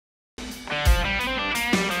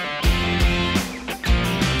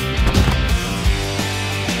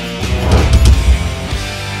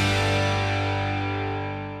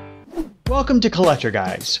Welcome to Collector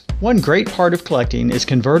Guys. One great part of collecting is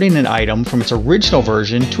converting an item from its original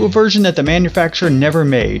version to a version that the manufacturer never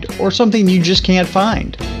made, or something you just can't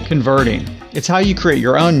find. Converting. It's how you create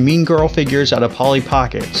your own Mean Girl figures out of Polly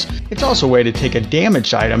Pockets. It's also a way to take a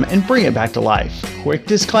damaged item and bring it back to life. Quick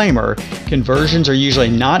disclaimer, conversions are usually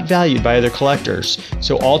not valued by other collectors,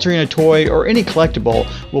 so altering a toy or any collectible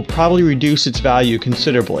will probably reduce its value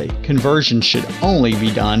considerably. Conversions should only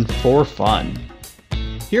be done for fun.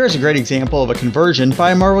 Here is a great example of a conversion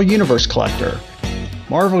by a Marvel Universe collector.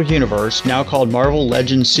 Marvel Universe, now called Marvel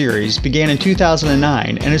Legends series, began in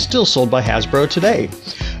 2009 and is still sold by Hasbro today.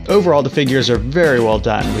 Overall, the figures are very well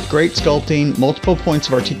done, with great sculpting, multiple points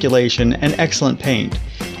of articulation, and excellent paint.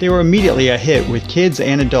 They were immediately a hit with kids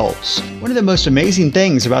and adults. One of the most amazing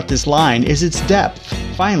things about this line is its depth.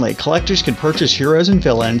 Finally, collectors could purchase heroes and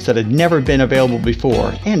villains that had never been available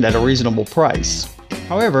before, and at a reasonable price.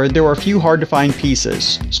 However, there were a few hard-to-find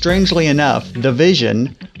pieces. Strangely enough, The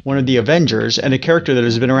Vision, one of the Avengers and a character that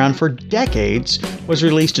has been around for decades, was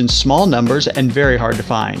released in small numbers and very hard to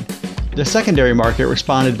find. The secondary market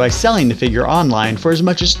responded by selling the figure online for as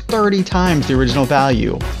much as 30 times the original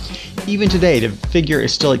value. Even today, the figure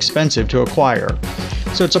is still expensive to acquire,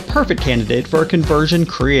 so it's a perfect candidate for a conversion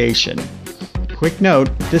creation. Quick note,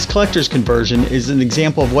 this collector's conversion is an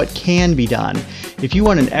example of what can be done. If you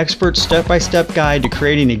want an expert step-by-step guide to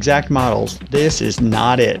creating exact models, this is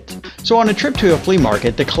not it. So on a trip to a flea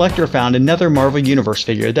market, the collector found another Marvel Universe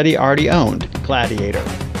figure that he already owned, Gladiator.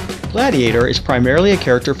 Gladiator is primarily a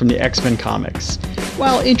character from the X-Men comics.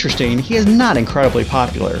 While interesting, he is not incredibly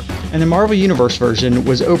popular, and the Marvel Universe version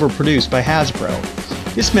was overproduced by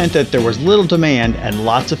Hasbro. This meant that there was little demand and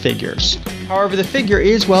lots of figures. However, the figure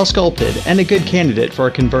is well sculpted and a good candidate for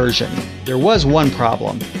a conversion. There was one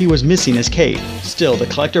problem. He was missing his cape. Still, the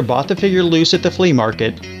collector bought the figure loose at the flea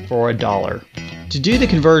market for $1. To do the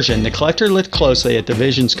conversion, the collector looked closely at the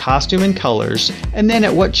Vision's costume and colors, and then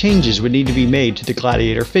at what changes would need to be made to the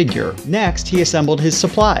Gladiator figure. Next, he assembled his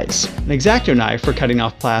supplies: an X-Acto knife for cutting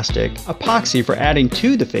off plastic, epoxy for adding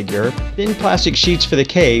to the figure, thin plastic sheets for the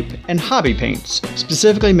cape, and hobby paints,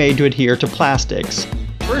 specifically made to adhere to plastics.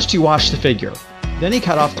 First, he washed the figure. Then he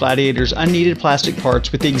cut off Gladiator's unneeded plastic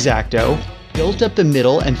parts with the X-Acto, built up the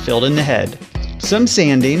middle and filled in the head. Some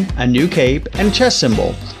sanding, a new cape, and a chest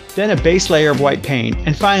symbol. Then a base layer of white paint,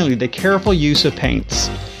 and finally the careful use of paints.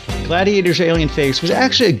 Gladiator's alien face was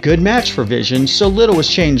actually a good match for Vision, so little was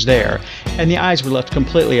changed there, and the eyes were left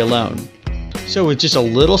completely alone. So with just a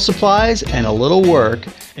little supplies and a little work,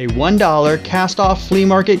 a $1 cast-off flea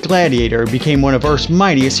market Gladiator became one of Earth's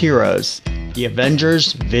mightiest heroes, the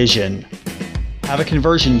Avengers Vision. Have a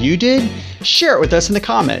conversion you did? Share it with us in the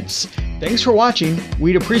comments. Thanks for watching.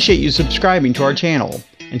 We'd appreciate you subscribing to our channel.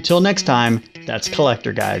 Until next time, that's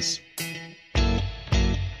Collector Guys.